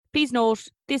Please note,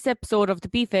 this episode of The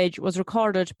Beef Edge was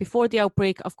recorded before the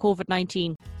outbreak of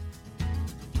COVID-19.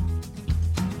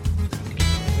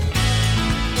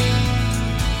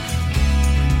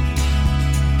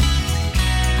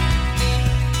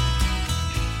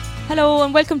 Hello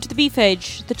and welcome to The Beef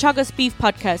Edge, the Teagasc Beef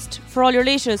Podcast, for all your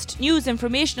latest news,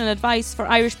 information and advice for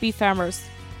Irish beef farmers.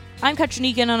 I'm Catherine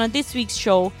Egan, and on this week's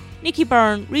show, Nicky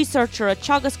Byrne, researcher at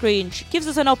Teagasc Grange, gives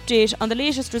us an update on the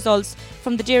latest results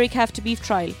from the dairy calf to beef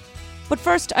trial. But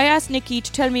first, I asked Nicky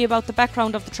to tell me about the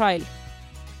background of the trial.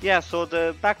 Yeah, so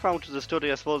the background to the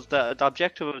study, I suppose the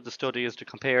objective of the study is to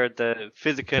compare the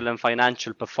physical and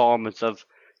financial performance of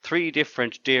 3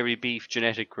 different dairy beef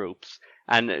genetic groups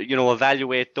and,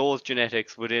 evaluate those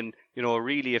genetics within, a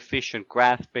really efficient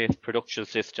grass-based production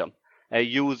system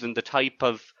using the type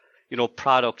of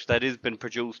product that has been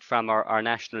produced from our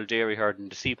national dairy herd and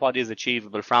to see what is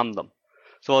achievable from them.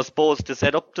 So I suppose to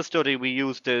set up the study, we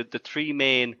used the 3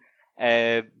 main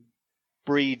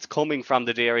breeds coming from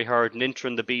the dairy herd and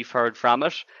entering the beef herd from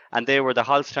it. And they were the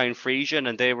Holstein Friesian,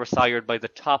 and they were sired by the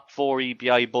top 4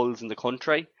 EBI bulls in the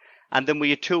country. And then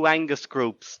we had 2 Angus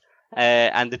groups.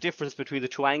 And the difference between the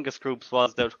 2 Angus groups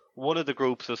was that one of the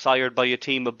groups was sired by a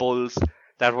team of bulls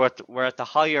that were at the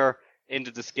higher end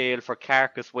of the scale for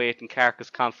carcass weight and carcass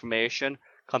conformation,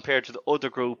 compared to the other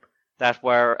group that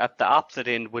were at the opposite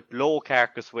end with low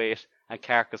carcass weight and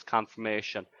carcass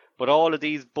conformation. But all of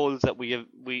these bulls that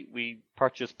we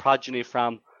purchased progeny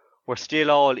from were still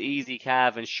all easy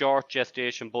calf and short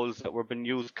gestation bulls that were being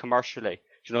used commercially.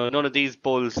 None of these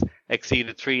bulls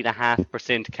exceeded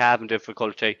 3.5% calving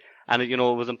difficulty, and it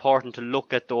was important to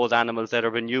look at those animals that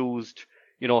have been used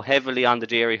heavily on the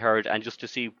dairy herd and just to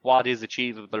see what is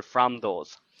achievable from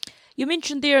those. You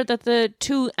mentioned there that the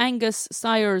 2 Angus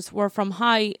sires were from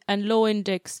high and low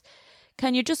index.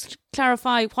 Can you just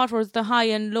clarify what was the high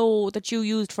and low that you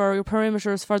used for your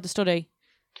parameters for the study?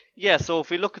 Yeah, so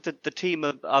if we look at the team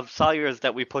of sires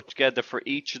that we put together for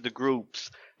each of the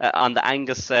groups on the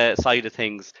Angus side of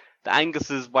things, the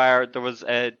Anguses where there was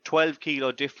a 12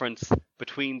 kilo difference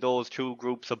between those 2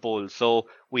 groups of bulls. So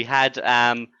we had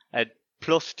a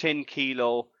plus 10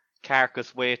 kilo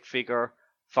carcass weight figure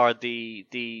for the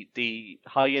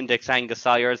high index Angus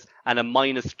sires and a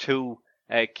minus 2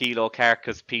 kilo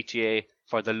carcass PTA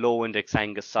for the low index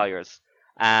Angus sires.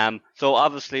 So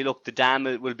obviously, look, the dam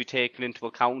will be taken into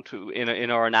account in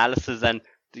our analysis, and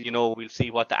we'll see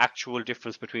what the actual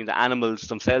difference between the animals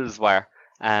themselves were.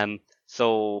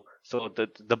 So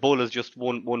the bull is just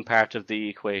one part of the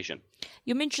equation.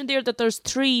 You mentioned there that there's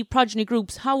 3 progeny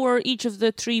groups. How were each of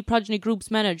the 3 progeny groups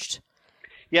managed?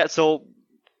 Yeah, so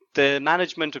the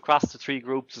management across the 3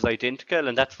 groups is identical,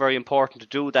 and that's very important to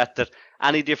do that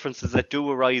any differences that do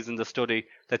arise in the study,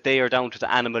 that they are down to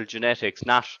the animal genetics,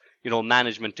 not,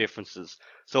 management differences.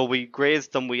 So we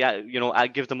grazed them, I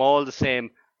give them all the same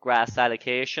grass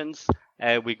allocations.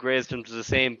 We grazed them to the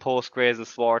same post-grazing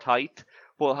sward height.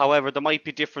 But however, there might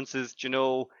be differences,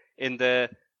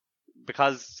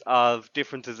 because of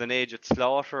differences in age at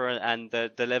slaughter and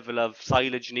the level of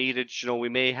silage needed. We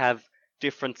may have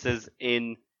differences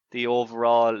in the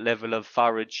overall level of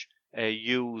forage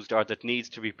used or that needs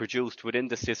to be produced within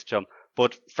the system.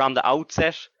 But from the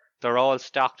outset, they're all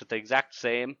stocked at the exact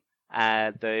same.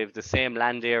 They have the same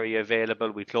land area available.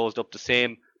 We closed up the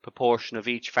same proportion of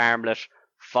each farmlet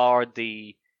for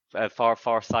the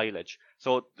for silage.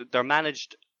 So they're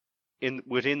managed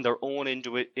within their own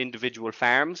individual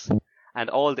farms, and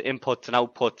all the inputs and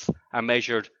outputs are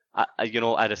measured,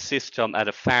 at a system, at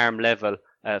a farm level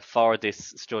for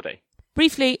this study.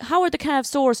 Briefly, how are the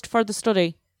calves sourced for the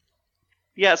study?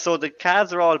 Yeah, so the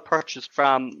calves are all purchased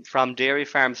from dairy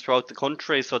farms throughout the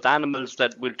country. So the animals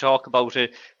that we'll talk about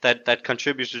that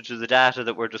contributed to the data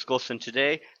that we're discussing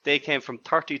today, they came from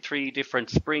 33 different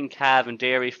spring calf and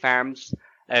dairy farms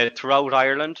throughout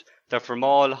Ireland. They're from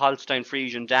all Holstein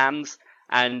Friesian dams,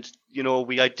 and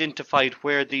we identified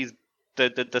where the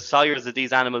sires of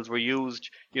these animals were used,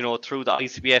 through the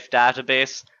ICBF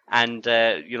database, and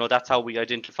that's how we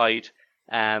identified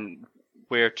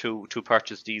where to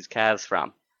purchase these calves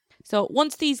from. So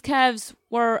once these calves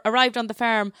were arrived on the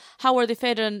farm, how were they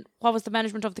fed and what was the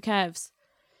management of the calves?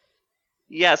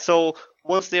 Yeah, so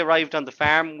once they arrived on the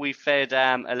farm, we fed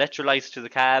electrolytes to the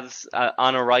calves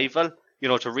on arrival, to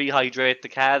rehydrate the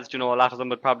calves. A lot of them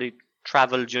had probably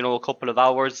travelled, a couple of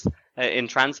hours in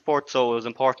transport, so it was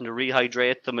important to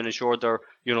rehydrate them and ensure they're,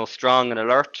 strong and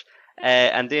alert.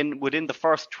 And then within the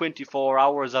first 24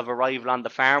 hours of arrival on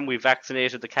the farm, we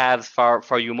vaccinated the calves for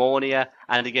pneumonia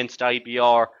and against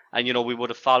IBR. And, we would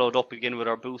have followed up again with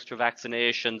our booster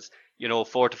vaccinations,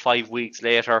 4 to 5 weeks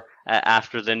later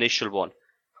after the initial one.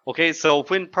 Okay, so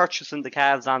when purchasing the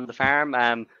calves on the farm,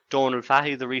 Donald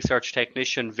Fahy, the research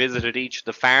technician, visited each of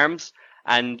the farms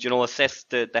and, assessed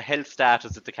the health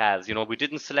status of the calves. We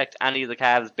didn't select any of the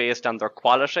calves based on their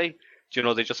quality.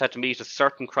 They just had to meet a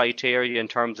certain criteria in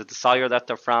terms of the sire that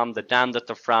they're from, the dam that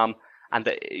they're from, and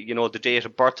the date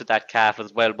of birth of that calf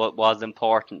as well, but was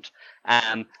important.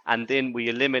 And then we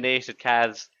eliminated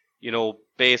calves,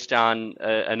 based on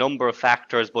a number of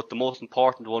factors, but the most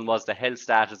important one was the health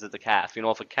status of the calf.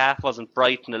 If a calf wasn't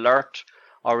bright and alert,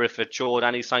 or if it showed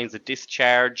any signs of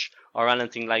discharge or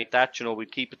anything like that,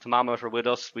 we'd keep a thermometer with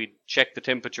us, we'd check the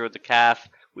temperature of the calf,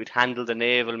 we'd handle the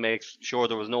navel, make sure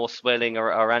there was no swelling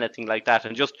or anything like that,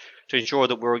 and just to ensure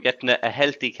that we were getting a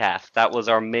healthy calf. That was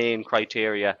our main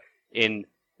criteria in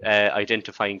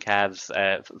identifying calves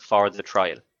for the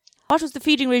trial. What was the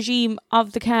feeding regime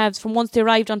of the calves from once they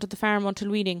arrived onto the farm until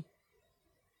weaning?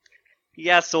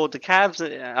 Yeah, so the calves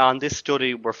on this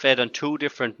study were fed on 2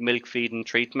 different milk feeding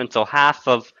treatments. So half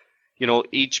of,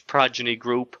 each progeny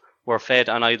group were fed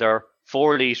on either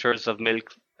 4 litres of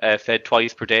milk fed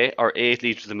twice per day or 8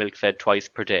 litres of milk fed twice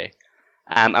per day.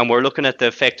 And we're looking at the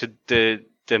effect of the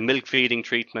milk feeding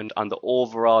treatment on the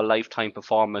overall lifetime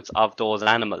performance of those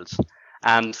animals.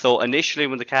 So initially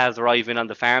when the calves arrive in on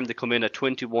the farm, they come in at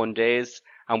 21 days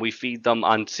and we feed them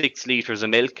on 6 litres of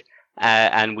milk.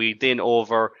 And we then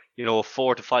over, a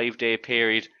 4 to 5 day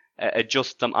period,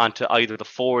 adjust them onto either the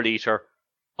 4 litre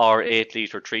or 8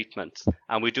 litre treatments.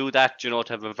 And we do that, to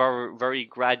have a very, very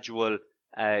gradual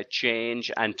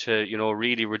change and to,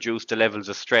 really reduce the levels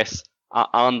of stress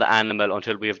on the animal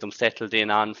until we have them settled in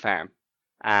on farm.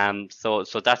 So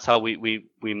that's how we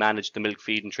manage the milk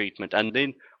feeding treatment. And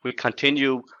then we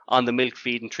continue on the milk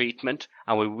feeding treatment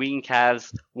and we wean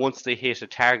calves. Once they hit a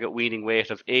target weaning weight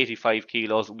of 85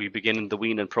 kilos, we begin the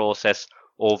weaning process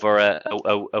over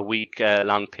a week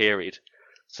long period.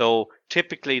 So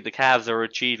typically the calves are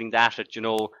achieving that at,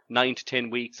 9 to 10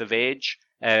 weeks of age.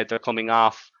 They're coming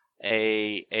off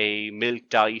a milk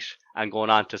diet and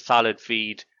going on to solid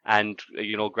feed and,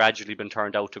 gradually been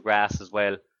turned out to grass as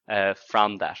well.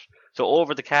 From that. So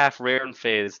over the calf rearing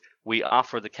phase, we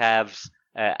offer the calves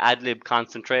ad lib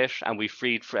concentrate and we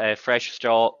feed fresh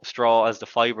straw as the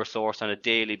fibre source on a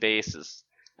daily basis.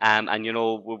 And,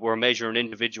 we're measuring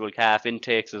individual calf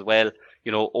intakes as well,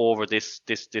 over this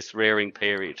rearing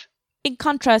period. In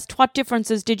contrast, what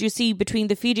differences did you see between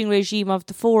the feeding regime of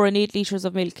the 4 and 8 litres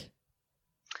of milk?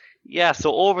 Yeah,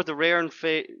 so over the rearing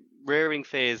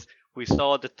phase, we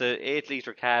saw that the 8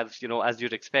 litre calves, as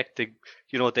you'd expect,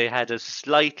 they had a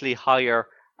slightly higher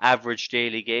average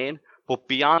daily gain. But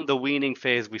beyond the weaning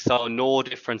phase, we saw no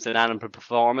difference in animal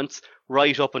performance.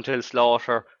 Right up until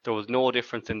slaughter, there was no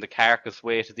difference in the carcass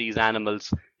weight of these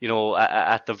animals,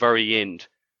 at the very end.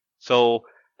 So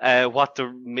what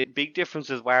the big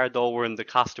differences were in the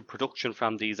cost of production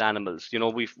from these animals.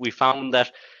 We found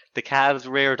that the calves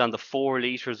reared on the 4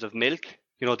 litres of milk,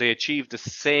 they achieved the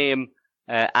same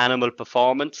animal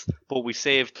performance, but we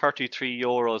saved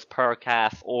 €33 per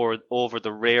calf over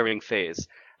the rearing phase.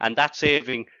 And that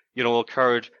saving,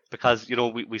 occurred because,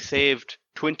 we saved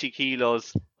 20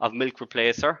 kilos of milk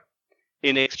replacer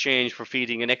in exchange for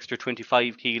feeding an extra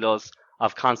 25 kilos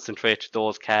of concentrate to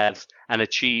those calves and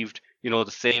achieved, the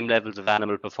same levels of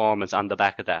animal performance on the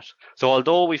back of that. So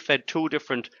although we fed 2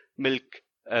 different milk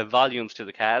volumes to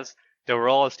the calves, they were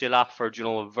all still offered,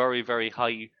 a very, very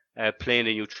high plane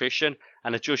of nutrition,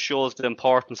 and it just shows the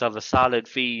importance of a solid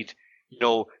feed,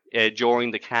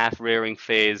 during the calf rearing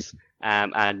phase,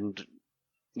 and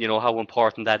how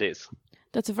important that is.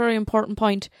 That's a very important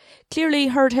point. Clearly,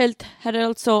 herd health had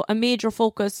also a major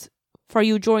focus for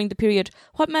you during the period.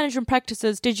 What management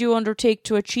practices did you undertake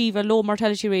to achieve a low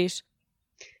mortality rate?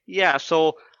 Yeah,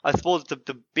 so I suppose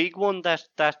the big one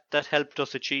that helped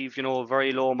us achieve, a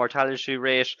very low mortality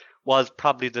rate was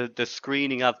probably the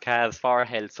screening of calves for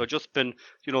health. So just been,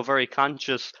 very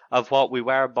conscious of what we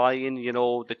were buying,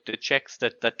 the checks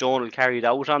that Donald carried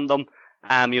out on them.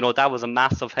 That was a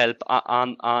massive help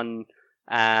on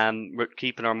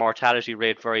keeping our mortality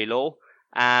rate very low.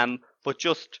 But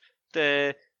just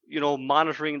the,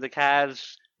 monitoring the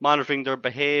calves, monitoring their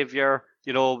behaviour,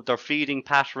 their feeding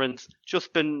patterns,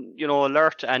 just been,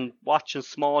 alert and watching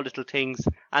small little things,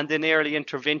 and then early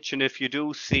intervention if you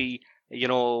do see,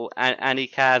 any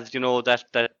calves,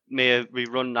 that may be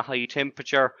running a high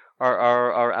temperature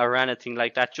or anything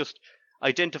like that. Just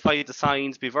identify the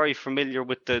signs, be very familiar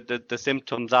with the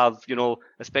symptoms of,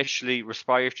 especially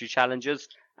respiratory challenges,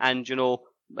 and,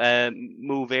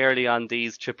 move early on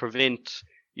these to prevent,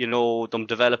 them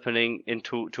developing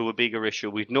into a bigger issue.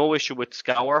 We've no issue with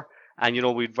scour,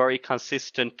 and, we've very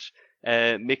consistent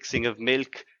mixing of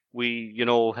milk,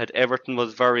 had everything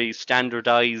was very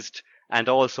standardized and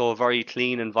also a very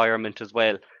clean environment as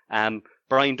well.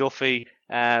 Brian Duffy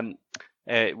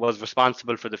was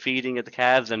responsible for the feeding of the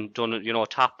calves and done a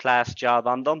top class job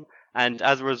on them. And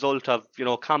as a result of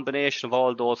combination of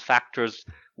all those factors,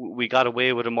 we got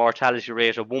away with a mortality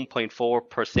rate of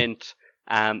 1.4%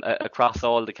 across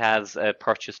all the calves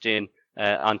purchased in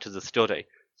onto the study.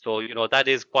 So that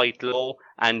is quite low,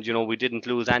 and we didn't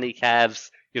lose any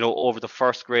calves over the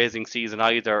first grazing season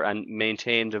either, and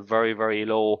maintained a very, very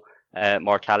low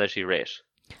mortality rate.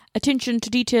 Attention to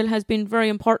detail has been very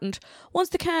important. Once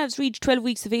the calves reached 12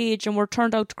 weeks of age and were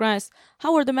turned out to grass,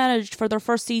 how were they managed for their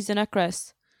first season at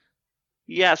grass?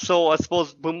 Yeah, so I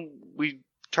suppose when we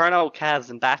turn out calves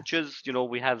in batches,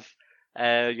 we have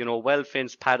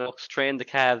well-fenced paddocks, train the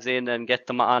calves in and get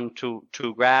them on to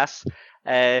grass.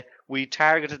 We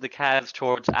targeted the calves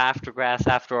towards after grass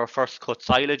after our first cut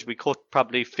silage. We cut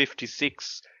probably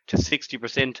 56 to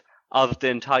 60% of the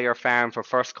entire farm for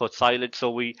first cut silage.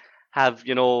 So we have,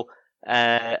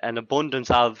 an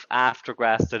abundance of after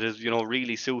grass that is,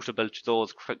 really suitable to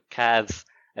those calves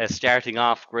starting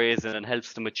off grazing and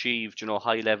helps them achieve,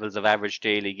 high levels of average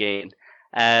daily gain.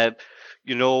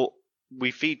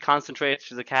 We feed concentrates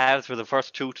to the calves for the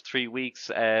first 2 to 3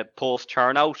 weeks post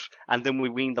turnout, and then we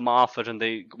wean them off it and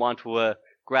they go on to a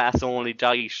grass only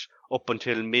diet up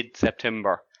until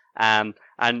mid-September. And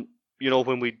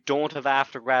when we don't have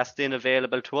after grass then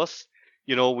available to us,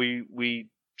 we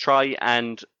try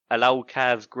and allow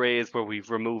calves graze where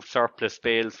we've removed surplus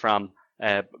bales from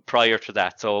prior to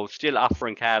that. So still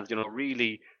offering calves,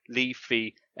 really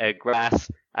leafy grass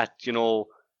at,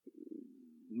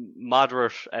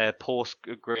 moderate post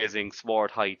grazing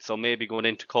sward height. So maybe going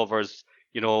into covers,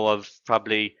 of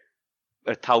probably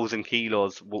 1,000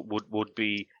 kilos would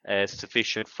be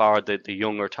sufficient for the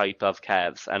younger type of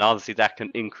calves. And obviously that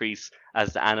can increase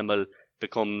as the animal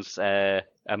becomes a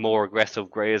more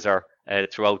aggressive grazer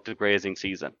throughout the grazing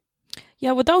season.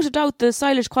 Yeah, without a doubt, the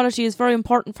silage quality is very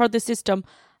important for the system.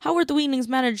 How were the weanlings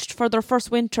managed for their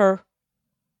first winter?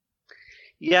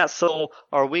 Yeah, so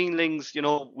our weanlings,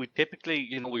 we typically,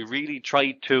 we really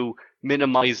try to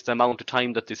minimize the amount of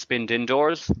time that they spend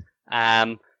indoors.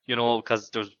 Because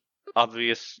there's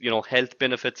obvious, health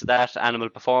benefits of that, animal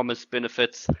performance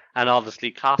benefits, and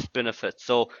obviously cost benefits.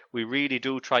 So we really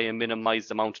do try and minimize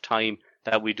the amount of time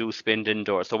that we do spend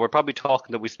indoors. So we're probably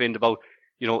talking that we spend about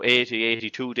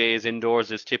 82 days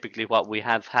indoors is typically what we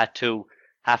have to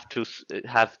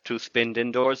spend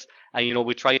indoors. And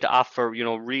we try to offer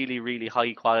really, really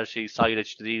high quality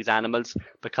silage to these animals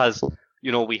because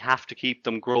we have to keep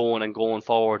them growing and going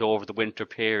forward over the winter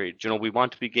period. We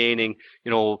want to be gaining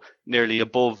nearly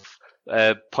above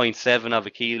 0.7 of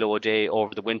a kilo a day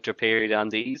over the winter period on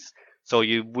these. So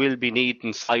you will be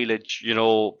needing silage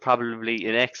probably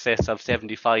in excess of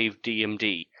 75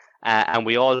 DMD. And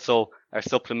we also are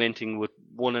supplementing with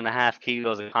 1.5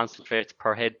 kilos of concentrates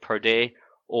per head per day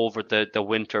over the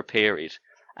winter period.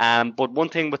 But one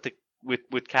thing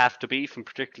with calf to beef, and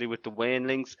particularly with the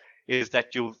weanlings, is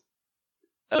that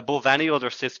above any other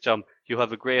system, you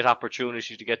have a great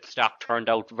opportunity to get the stock turned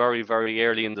out very, very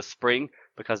early in the spring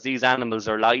because these animals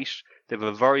are light. They have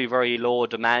a very, very low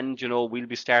demand. We'll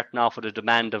be starting off with a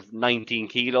demand of 19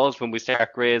 kilos when we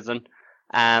start grazing.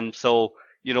 So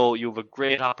you have a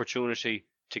great opportunity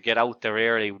to get out there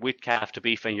early with calf to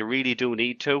beef, and you really do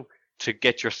need to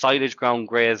get your silage ground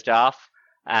grazed off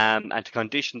and to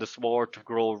condition the sward to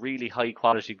grow really high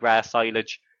quality grass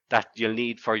silage that you'll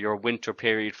need for your winter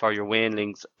period for your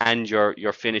weanlings and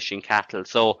your finishing cattle.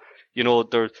 So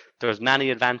there's many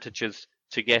advantages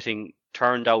to getting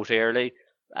turned out early.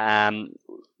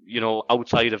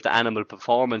 Outside of the animal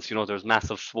performance, there's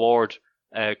massive sward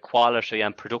quality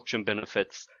and production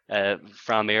benefits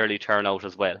from early turnout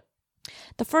as well.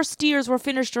 The first steers were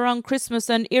finished around Christmas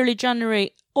and early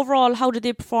January. Overall, how did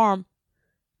they perform?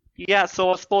 Yeah,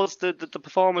 so I suppose the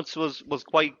performance was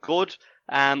quite good.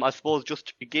 I suppose just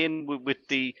to begin with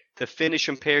the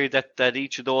finishing period that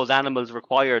each of those animals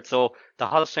required. So the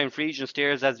Holstein Friesian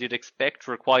steers, as you'd expect,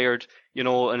 required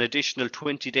an additional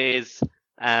 20 days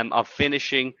of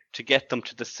finishing to get them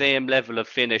to the same level of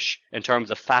finish in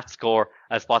terms of fat score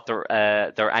as what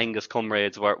their Angus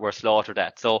comrades were slaughtered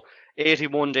at. So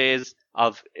 81 days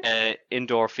of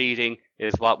indoor feeding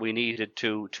is what we needed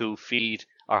to feed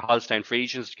our Holstein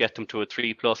Friesians to get them to a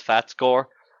 3+ fat score.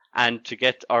 And to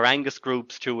get our Angus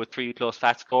groups to a 3+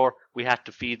 fat score, we had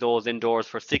to feed those indoors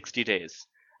for 60 days.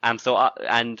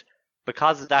 And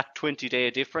because of that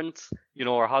 20-day difference,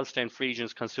 our Holstein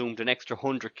Friesians consumed an extra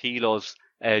 100 kilos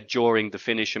during the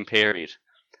finishing period.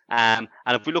 And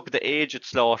if we look at the age at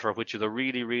slaughter, which is a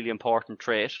really, really important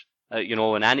trait,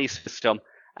 in any system,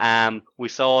 we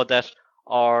saw that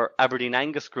our Aberdeen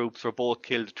Angus groups were both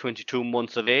killed at 22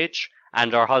 months of age,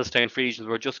 and our Holstein Friesians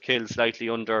were just killed slightly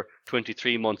under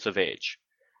 23 months of age.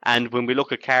 And when we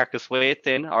look at carcass weight,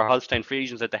 then our Holstein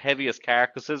Friesians had the heaviest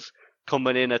carcasses,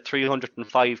 coming in at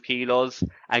 305 kilos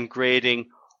and grading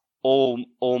O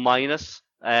minus.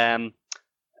 O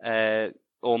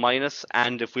minus.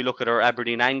 And if we look at our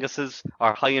Aberdeen Anguses,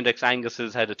 our high index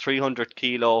Anguses had a 300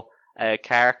 kilo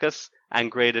carcass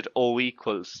and graded O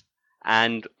equals.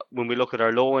 And when we look at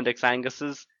our low index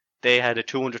Anguses, they had a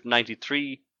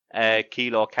 293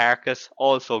 kilo carcass,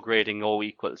 also grading O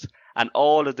equals. And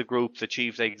all of the groups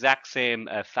achieved the exact same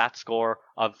fat score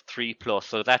of 3+.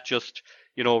 So that just,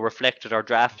 reflected our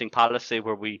drafting policy,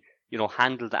 where we,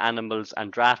 handled the animals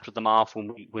and drafted them off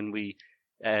when we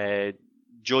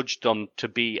judged them to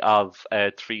be of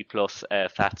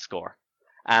 3+ fat score.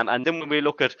 And then when we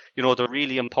look at, the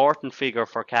really important figure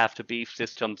for calf to beef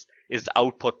systems is the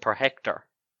output per hectare.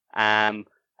 And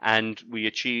we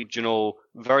achieved,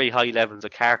 very high levels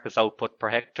of carcass output per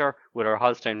hectare, with our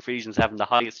Holstein Friesians having the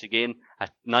highest again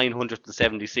at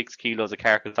 976 kilos of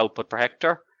carcass output per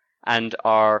hectare, and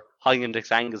our high index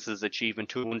Anguses achieving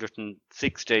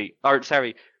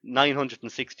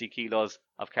 960 kilos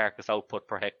of carcass output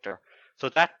per hectare. So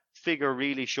that figure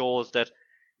really shows that,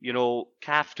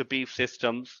 calf to beef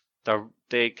systems,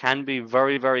 they can be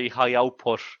very, very high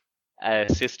output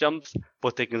systems,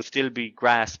 but they can still be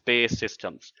grass-based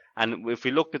systems. And if we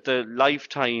look at the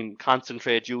lifetime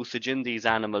concentrate usage in these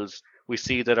animals, we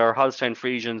see that our Holstein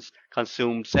Friesians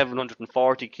consumed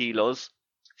 740 kilos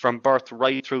from birth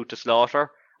right through to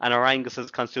slaughter, and our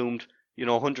Anguses consumed,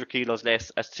 100 kilos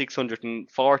less at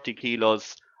 640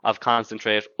 kilos of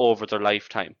concentrate over their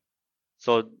lifetime.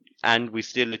 So, and we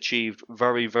still achieved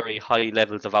very, very high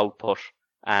levels of output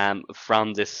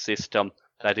from this system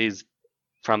that is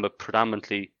from a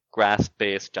predominantly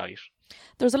grass-based diet.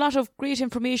 There's a lot of great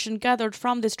information gathered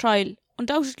from this trial.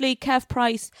 Undoubtedly, calf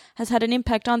price has had an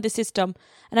impact on the system,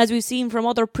 and as we've seen from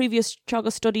other previous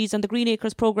Teagasc studies and the Green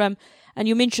Acres programme, and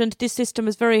you mentioned this system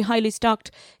is very highly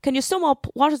stocked, can you sum up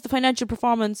what is the financial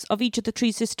performance of each of the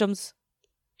three systems?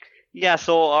 Yeah,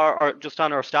 so our just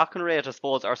on our stocking rate, I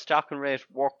suppose our stocking rate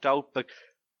worked out, but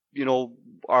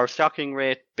our stocking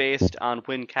rate based on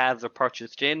when calves are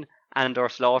purchased in and our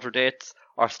slaughter dates,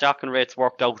 our stocking rates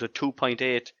worked out at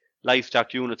 2.8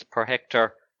 livestock units per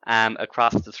hectare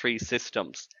across the three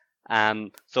systems.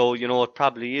 So it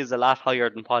probably is a lot higher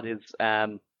than what is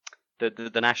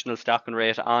the national stocking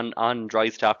rate on dry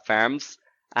stock farms.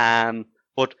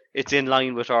 But it's in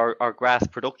line with our grass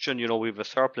production. We have a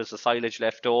surplus of silage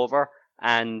left over,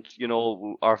 and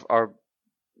we're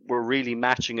really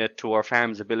matching it to our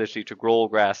farm's ability to grow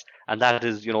grass, and that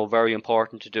is very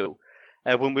important to do.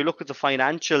 When we look at the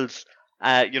financials,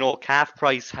 calf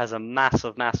price has a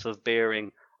massive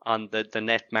bearing on the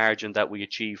net margin that we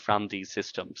achieve from these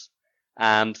systems.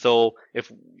 So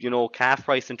if calf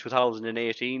price in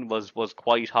 2018 was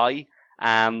quite high.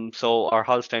 So our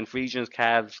Holstein Friesians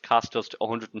calves cost us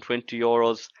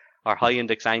 €120. Our high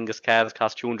index Angus calves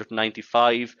cost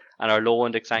 295, and our low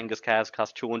index Angus calves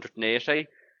cost 280.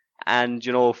 And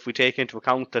if we take into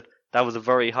account that was a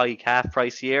very high calf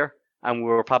price year, and we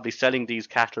were probably selling these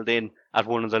cattle in at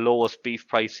one of the lowest beef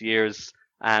price years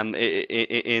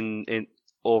in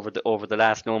over the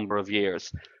last number of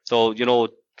years. So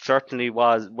certainly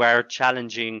were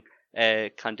challenging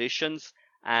conditions.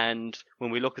 And when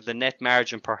we look at the net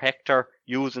margin per hectare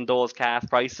using those calf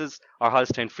prices, our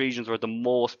Holstein Friesians were the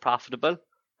most profitable,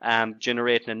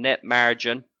 generating a net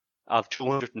margin of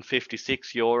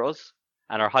 €256,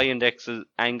 and our high index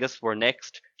Angus were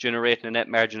next, generating a net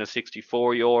margin of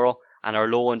 €64, and our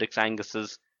low index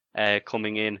Anguses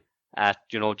coming in at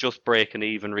just breaking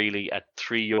even really at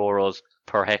 €3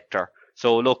 per hectare.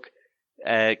 So look,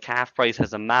 calf price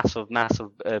has a massive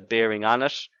bearing on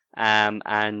it, and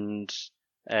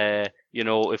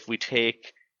if we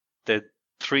take the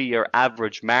 3-year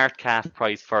average mart calf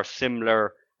price for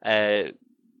similar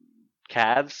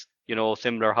calves,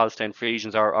 similar Holstein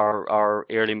Friesians or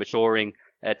early maturing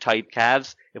type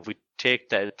calves, if we take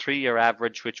the 3-year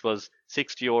average, which was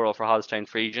 €60 for Holstein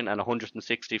Friesian and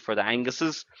 160 for the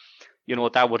Anguses,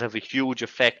 that would have a huge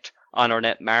effect on our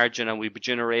net margin, and we'd be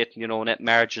generating, net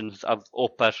margins of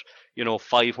up at,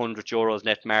 €500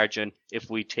 net margin if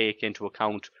we take into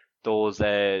account those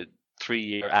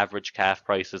 3-year average calf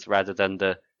prices rather than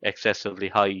the excessively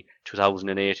high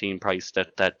 2018 price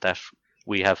that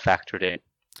we have factored in.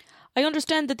 I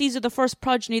understand that these are the first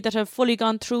progeny that have fully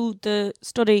gone through the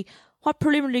study. What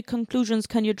preliminary conclusions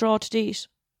can you draw to date?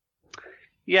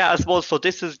 Yeah, I suppose so.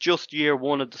 This is just year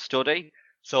one of the study.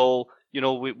 So,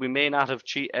 we may not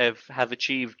have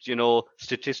achieved,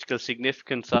 statistical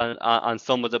significance on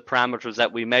some of the parameters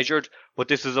that we measured, but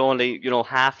this is only,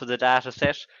 half of the data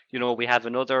set. We have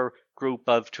another group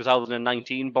of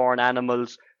 2019 born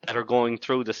animals that are going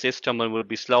through the system and will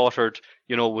be slaughtered,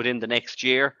 within the next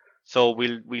year. So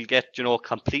we'll get, a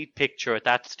complete picture at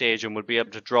that stage, and we'll be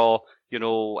able to draw,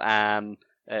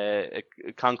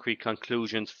 concrete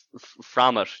conclusions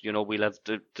from it. We'll have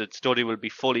the study will be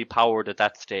fully powered at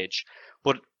that stage.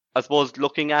 But I suppose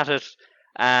looking at it,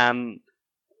 from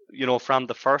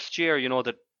the first year,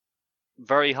 that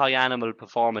very high animal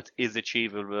performance is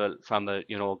achievable from a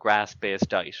grass-based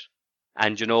diet.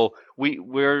 And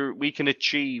we're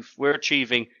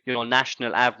achieving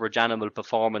national average animal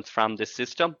performance from this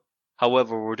system.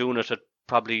 However, we're doing it at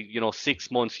probably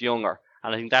 6 months younger,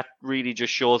 and I think that really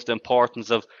just shows the importance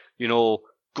of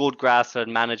good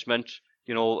grassland management,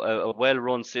 a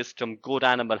well-run system, good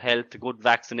animal health, a good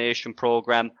vaccination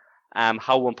program,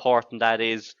 how important that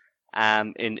is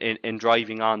in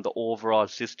driving on the overall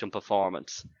system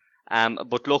performance.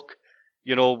 But look,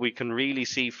 we can really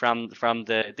see from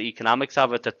the economics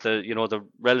of it that the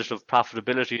relative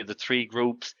profitability of the three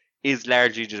groups is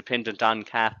largely dependent on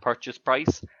calf purchase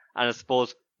price. And I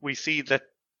suppose we see that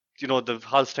the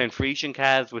Holstein Friesian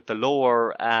calves with the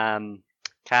lower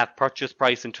calf purchase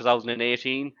price in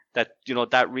 2018, that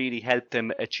that really helped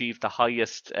them achieve the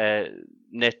highest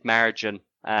net margin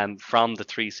from the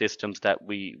three systems that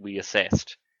we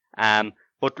assessed.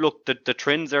 But look, the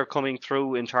trends are coming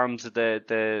through in terms of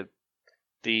the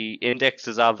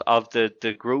indexes of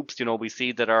the groups. We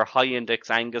see that our high index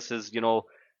Anguses,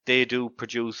 they do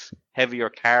produce heavier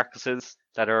carcasses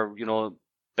that are,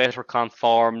 better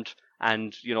conformed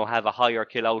and, have a higher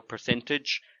kill out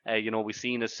percentage. We've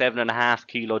seen a 7.5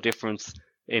 kilo difference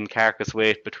in carcass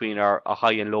weight between our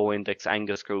high and low index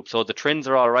Angus group. So the trends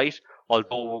are all right,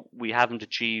 although we haven't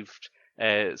achieved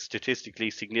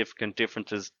statistically significant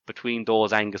differences between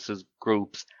those Angus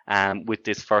groups with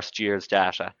this first year's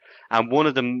data. And one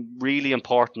of the really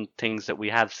important things that we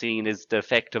have seen is the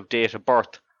effect of date of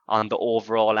birth on the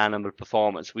overall animal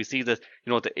performance. We see that,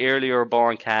 the earlier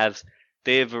born calves,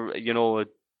 they've, a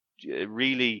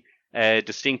really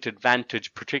distinct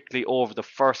advantage, particularly over the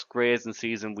first grazing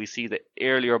season. We see the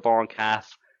earlier born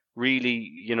calf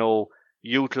really,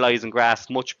 utilising grass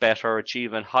much better,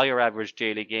 achieving higher average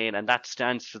daily gain, and that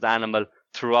stands to the animal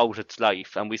throughout its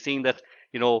life. And we've seen that,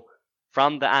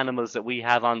 from the animals that we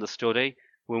have on the study,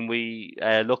 when we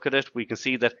look at it, we can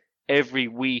see that every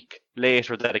week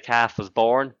later that a calf was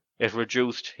born, it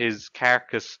reduced his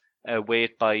carcass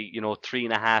weight by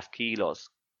 3.5 kilos.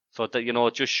 So that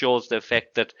it just shows the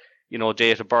effect that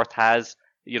date of birth has,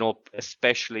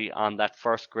 especially on that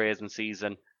first grazing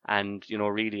season, and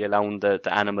really allowing the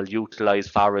animal utilize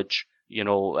forage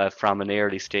from an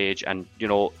early stage, and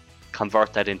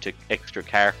convert that into extra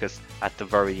carcass at the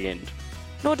very end.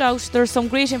 No doubt there's some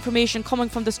great information coming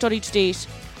from the study to date.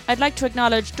 I'd like to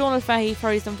acknowledge Donald Fahey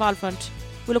for his involvement.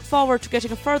 We look forward to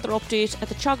getting a further update at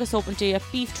the Teagasc Open Day at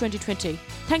Beef 2020.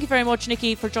 Thank you very much,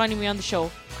 Nicky, for joining me on the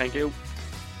show. Thank you.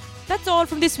 That's all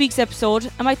from this week's episode,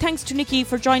 and my thanks to Nicky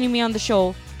for joining me on the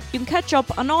show. You can catch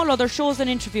up on all other shows and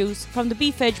interviews from the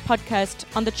Beef Edge podcast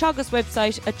on the Teagasc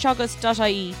website at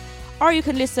teagasc.ie, or you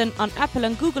can listen on Apple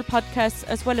and Google Podcasts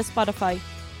as well as Spotify.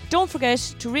 Don't forget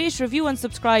to rate, review and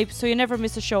subscribe so you never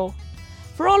miss a show.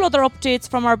 For all other updates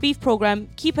from our beef programme,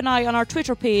 keep an eye on our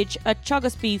Twitter page at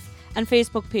Teagasc Beef and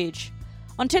Facebook page.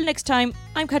 Until next time,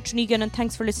 I'm Catherine Egan, and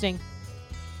thanks for listening.